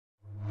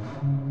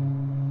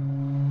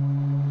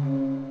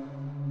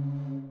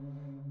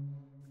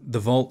The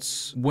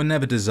vaults were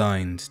never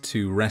designed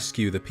to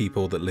rescue the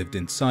people that lived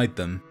inside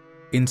them.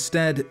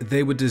 Instead,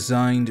 they were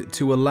designed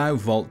to allow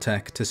Vault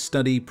Tec to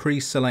study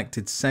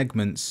pre-selected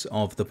segments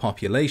of the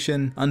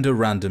population under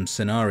random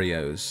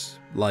scenarios,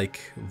 like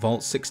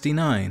Vault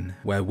 69,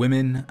 where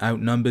women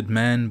outnumbered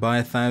men by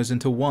 1,000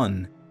 to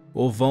 1,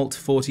 or Vault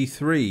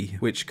 43,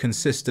 which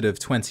consisted of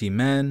 20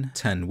 men,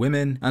 10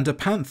 women, and a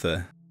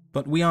panther.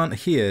 But we aren't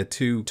here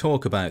to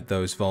talk about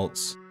those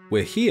vaults.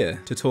 We're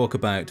here to talk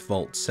about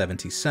Vault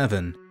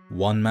 77,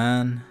 one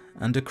man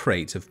and a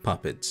crate of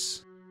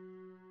puppets.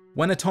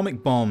 When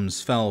atomic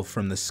bombs fell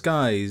from the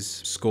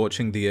skies,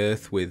 scorching the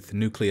earth with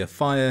nuclear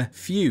fire,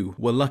 few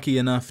were lucky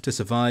enough to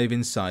survive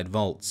inside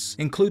vaults,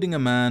 including a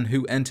man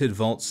who entered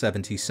Vault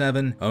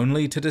 77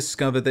 only to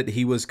discover that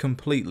he was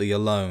completely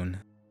alone.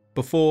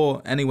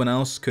 Before anyone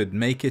else could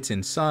make it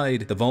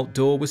inside, the vault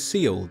door was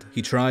sealed.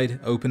 He tried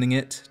opening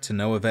it to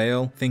no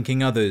avail,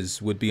 thinking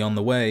others would be on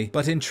the way,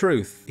 but in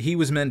truth, he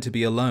was meant to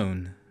be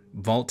alone.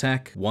 Vault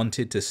Tec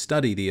wanted to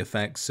study the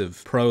effects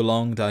of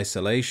prolonged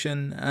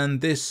isolation, and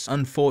this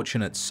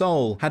unfortunate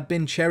soul had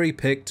been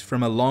cherry-picked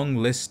from a long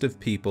list of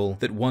people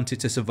that wanted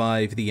to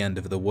survive the end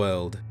of the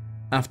world.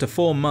 After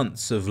 4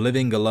 months of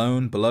living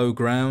alone below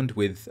ground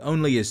with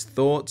only his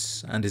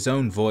thoughts and his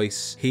own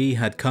voice, he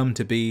had come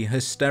to be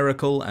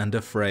hysterical and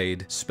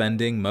afraid,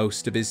 spending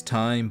most of his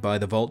time by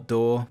the vault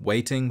door,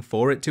 waiting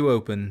for it to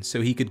open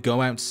so he could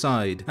go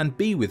outside and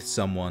be with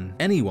someone,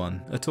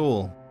 anyone at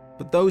all.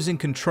 But those in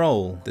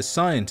control, the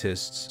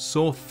scientists,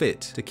 saw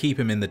fit to keep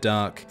him in the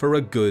dark for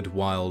a good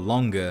while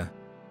longer.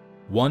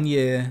 1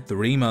 year,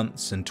 3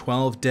 months, and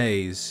 12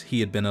 days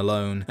he had been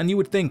alone, and you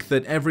would think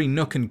that every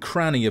nook and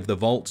cranny of the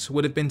vault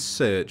would have been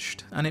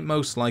searched, and it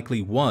most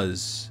likely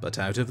was, but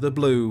out of the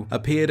blue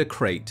appeared a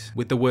crate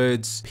with the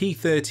words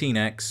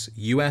P13X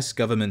US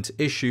Government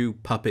Issue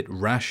Puppet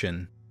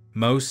Ration,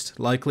 most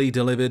likely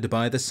delivered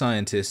by the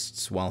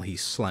scientists while he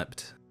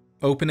slept.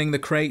 Opening the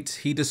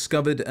crate, he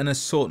discovered an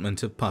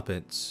assortment of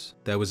puppets.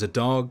 There was a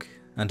dog,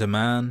 and a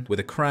man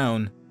with a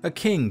crown, a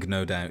king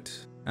no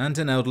doubt, and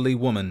an elderly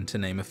woman to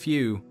name a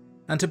few.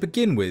 And to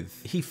begin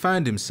with, he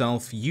found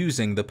himself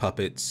using the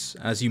puppets,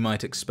 as you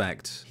might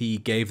expect. He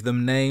gave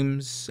them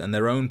names and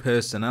their own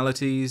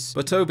personalities,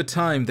 but over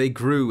time they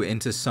grew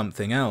into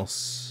something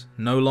else.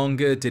 No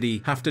longer did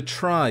he have to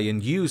try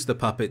and use the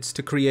puppets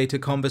to create a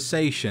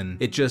conversation,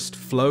 it just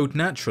flowed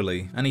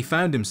naturally, and he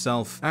found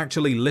himself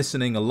actually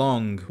listening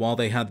along while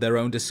they had their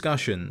own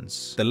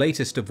discussions. The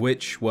latest of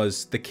which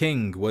was the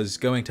king was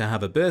going to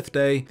have a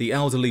birthday, the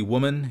elderly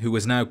woman, who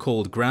was now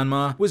called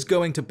Grandma, was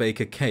going to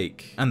bake a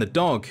cake, and the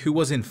dog, who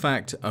was in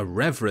fact a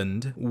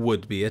reverend,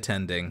 would be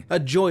attending. A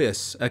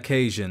joyous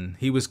occasion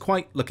he was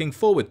quite looking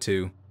forward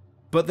to.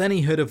 But then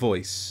he heard a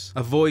voice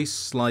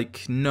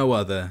like no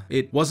other.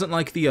 It wasn't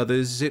like the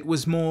others, it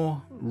was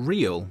more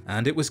real,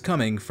 and it was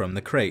coming from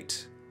the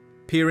crate.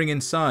 Peering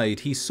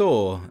inside, he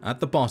saw, at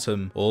the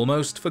bottom,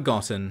 almost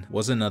forgotten,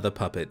 was another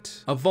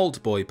puppet, a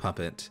Vault Boy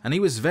puppet, and he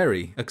was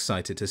very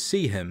excited to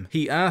see him.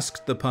 He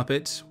asked the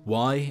puppet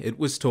why it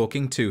was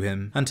talking to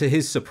him, and to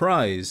his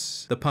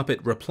surprise, the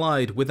puppet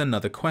replied with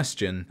another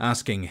question,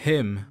 asking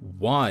him,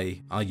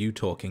 "Why are you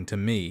talking to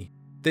me?"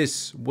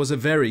 This was a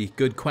very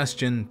good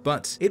question,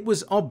 but it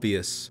was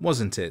obvious,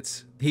 wasn't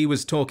it? He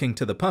was talking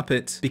to the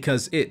puppet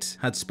because it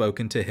had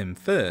spoken to him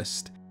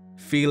first.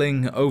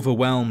 Feeling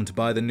overwhelmed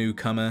by the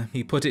newcomer,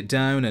 he put it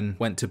down and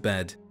went to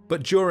bed.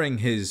 But during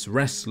his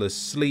restless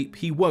sleep,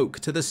 he woke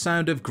to the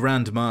sound of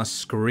Grandma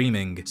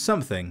screaming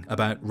something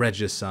about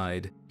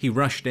regicide. He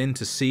rushed in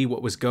to see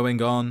what was going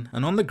on,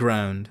 and on the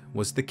ground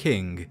was the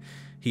king.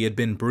 He had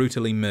been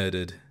brutally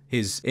murdered,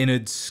 his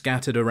innards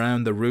scattered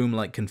around the room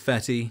like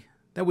confetti.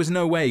 There was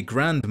no way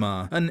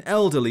Grandma, an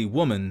elderly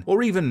woman,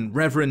 or even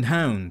Reverend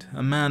Hound,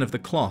 a man of the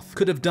cloth,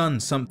 could have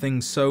done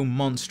something so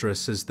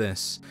monstrous as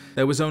this.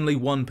 There was only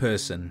one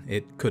person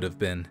it could have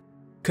been.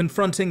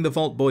 Confronting the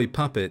Vault Boy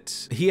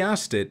puppet, he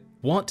asked it,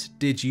 "What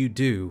did you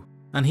do?"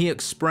 And he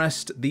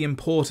expressed the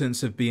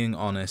importance of being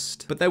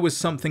honest, but there was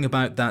something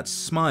about that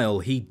smile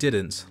he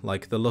didn't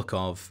like the look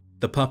of.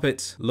 The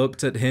puppet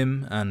looked at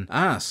him and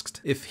asked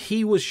if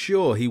he was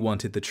sure he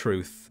wanted the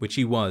truth, which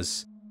he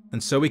was.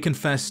 And so he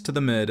confessed to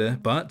the murder,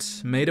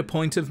 but made a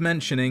point of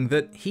mentioning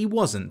that he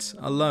wasn't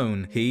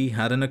alone. He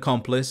had an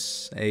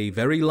accomplice, a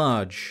very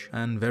large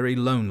and very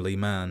lonely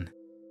man.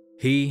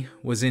 He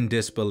was in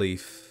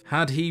disbelief.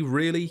 Had he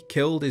really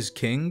killed his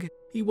king?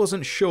 He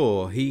wasn't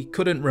sure, he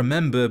couldn't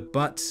remember,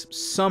 but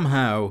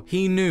somehow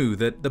he knew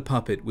that the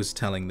puppet was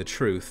telling the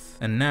truth,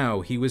 and now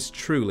he was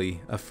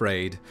truly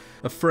afraid.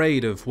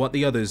 Afraid of what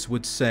the others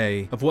would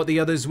say, of what the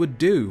others would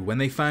do when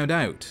they found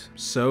out.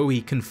 So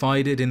he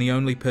confided in the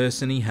only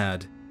person he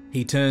had.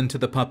 He turned to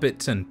the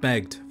puppet and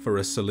begged for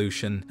a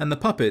solution, and the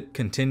puppet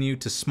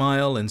continued to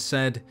smile and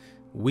said,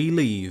 "We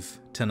leave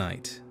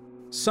tonight."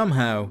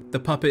 Somehow, the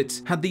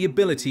puppet had the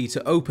ability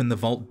to open the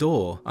vault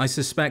door. I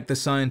suspect the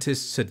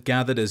scientists had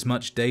gathered as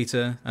much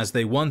data as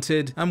they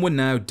wanted and were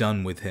now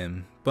done with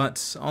him.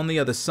 But on the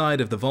other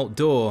side of the vault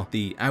door,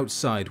 the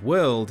outside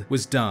world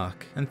was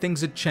dark and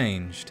things had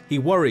changed. He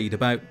worried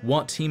about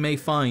what he may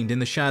find in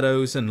the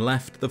shadows and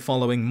left the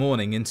following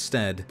morning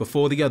instead,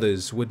 before the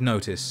others would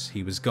notice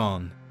he was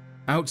gone.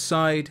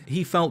 Outside,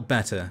 he felt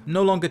better,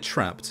 no longer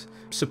trapped.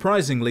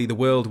 Surprisingly, the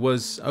world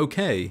was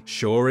okay.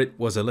 Sure, it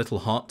was a little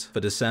hot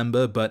for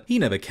December, but he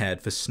never cared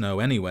for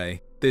snow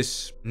anyway.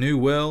 This new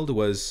world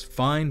was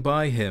fine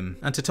by him,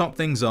 and to top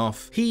things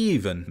off, he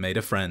even made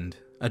a friend.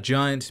 A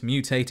giant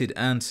mutated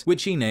ant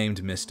which he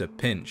named Mr.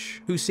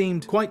 Pinch, who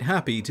seemed quite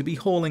happy to be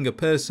hauling a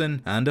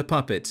person and a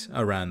puppet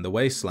around the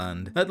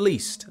wasteland, at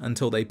least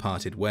until they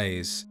parted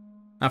ways.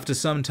 After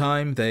some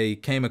time, they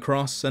came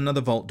across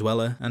another vault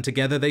dweller, and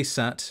together they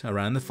sat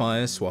around the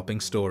fire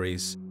swapping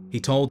stories. He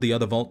told the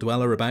other vault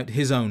dweller about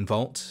his own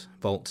vault,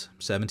 Vault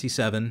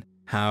 77,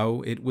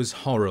 how it was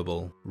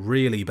horrible,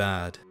 really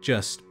bad,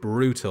 just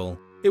brutal.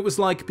 It was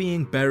like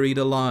being buried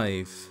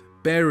alive,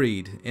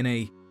 buried in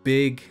a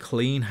big,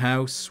 clean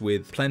house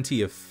with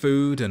plenty of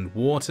food and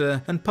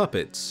water and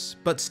puppets,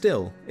 but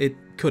still, it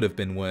could have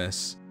been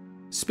worse.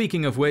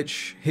 Speaking of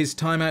which, his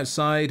time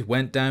outside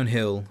went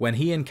downhill when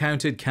he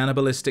encountered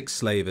cannibalistic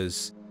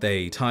slavers.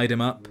 They tied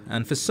him up,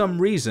 and for some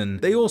reason,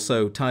 they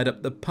also tied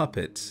up the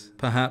puppet.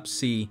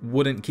 Perhaps he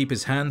wouldn't keep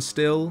his hands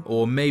still,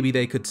 or maybe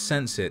they could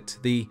sense it,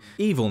 the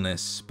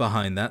evilness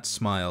behind that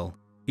smile.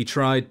 He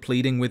tried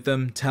pleading with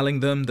them,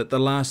 telling them that the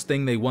last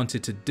thing they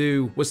wanted to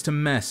do was to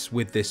mess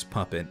with this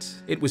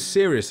puppet. It was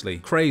seriously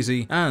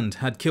crazy and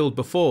had killed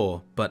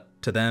before, but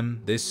to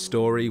them, this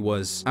story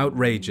was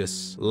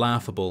outrageous,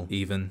 laughable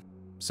even.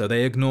 So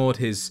they ignored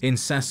his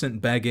incessant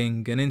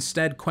begging and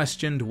instead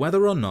questioned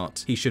whether or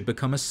not he should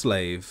become a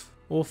slave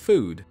or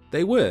food.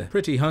 They were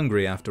pretty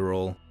hungry after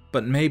all,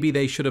 but maybe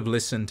they should have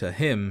listened to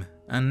him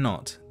and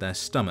not their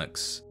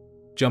stomachs.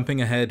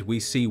 Jumping ahead, we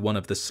see one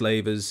of the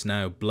slavers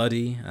now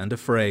bloody and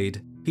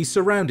afraid. He's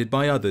surrounded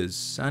by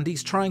others and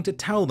he's trying to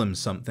tell them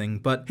something,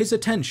 but his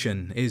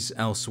attention is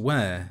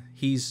elsewhere.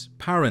 He's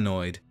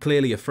paranoid,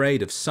 clearly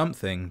afraid of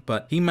something,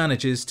 but he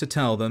manages to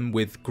tell them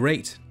with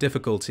great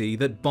difficulty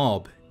that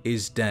Bob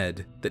is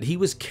dead, that he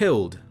was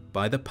killed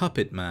by the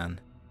puppet man.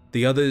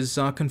 The others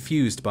are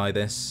confused by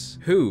this.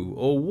 Who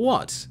or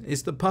what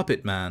is the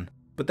puppet man?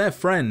 But their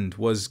friend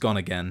was gone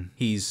again.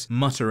 He's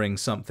muttering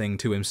something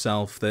to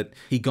himself that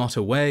he got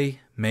away.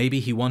 Maybe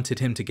he wanted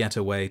him to get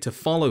away, to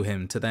follow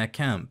him to their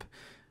camp.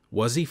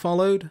 Was he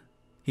followed?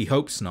 He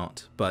hopes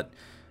not, but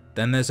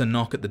then there's a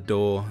knock at the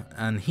door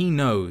and he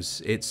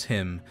knows it's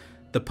him,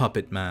 the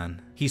puppet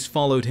man. He's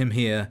followed him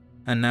here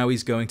and now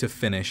he's going to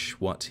finish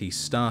what he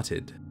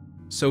started.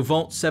 So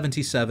Vault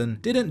 77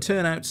 didn't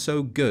turn out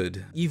so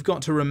good. You've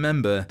got to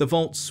remember, the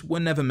vaults were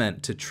never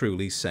meant to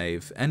truly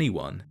save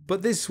anyone.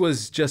 But this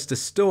was just a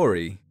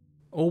story.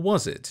 Or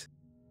was it?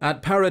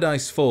 At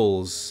Paradise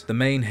Falls, the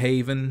main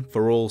haven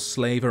for all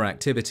slaver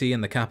activity in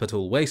the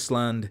capital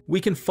wasteland,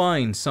 we can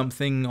find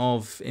something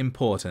of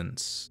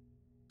importance.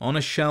 On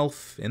a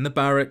shelf in the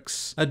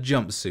barracks, a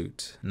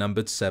jumpsuit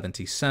numbered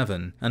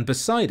 77, and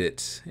beside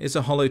it is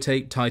a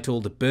holotape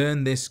titled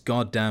 "Burn This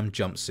Goddamn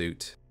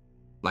Jumpsuit."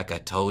 Like I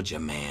told you,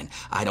 man,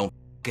 I don't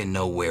f***ing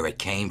know where it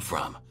came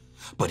from,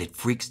 but it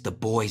freaks the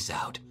boys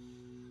out.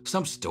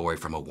 Some story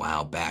from a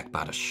while back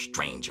about a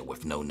stranger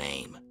with no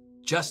name.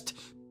 Just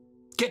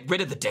get rid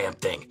of the damn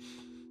thing.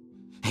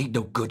 Ain't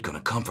no good gonna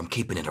come from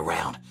keeping it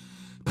around.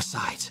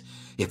 Besides,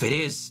 if it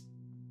is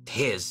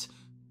his,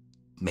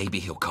 maybe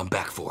he'll come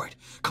back for it.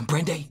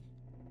 Comprende?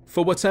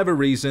 For whatever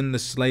reason, the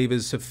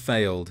slavers have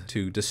failed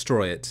to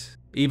destroy it.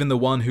 Even the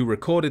one who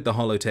recorded the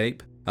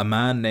holotape, a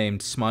man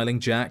named Smiling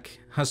Jack,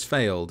 has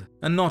failed.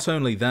 And not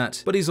only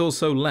that, but he's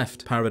also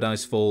left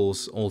Paradise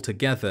Falls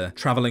altogether,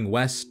 traveling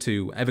west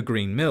to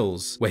Evergreen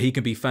Mills, where he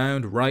can be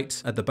found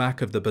right at the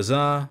back of the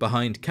bazaar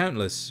behind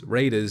countless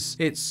raiders.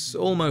 It's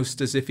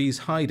almost as if he's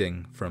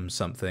hiding from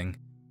something.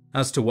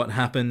 As to what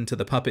happened to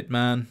the puppet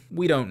man,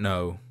 we don't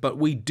know, but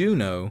we do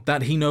know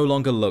that he no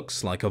longer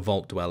looks like a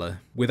vault dweller.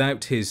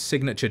 Without his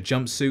signature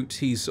jumpsuit,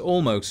 he's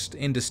almost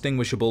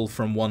indistinguishable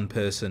from one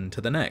person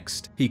to the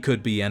next. He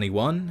could be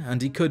anyone,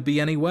 and he could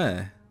be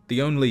anywhere.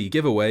 The only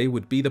giveaway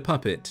would be the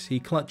puppet he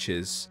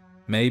clutches.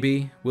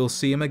 Maybe we'll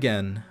see him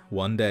again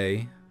one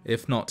day.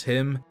 If not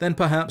him, then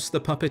perhaps the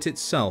puppet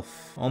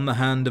itself, on the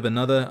hand of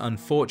another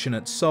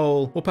unfortunate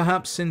soul, or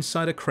perhaps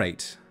inside a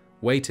crate,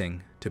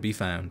 waiting to be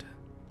found.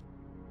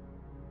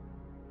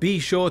 Be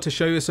sure to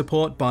show your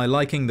support by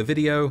liking the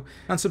video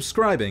and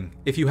subscribing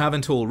if you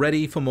haven't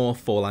already for more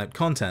Fallout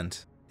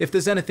content. If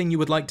there's anything you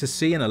would like to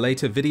see in a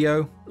later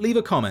video, leave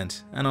a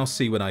comment and I'll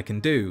see what I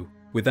can do.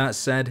 With that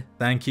said,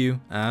 thank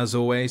you as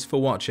always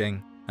for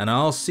watching, and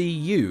I'll see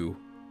you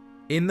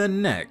in the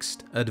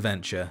next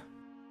adventure.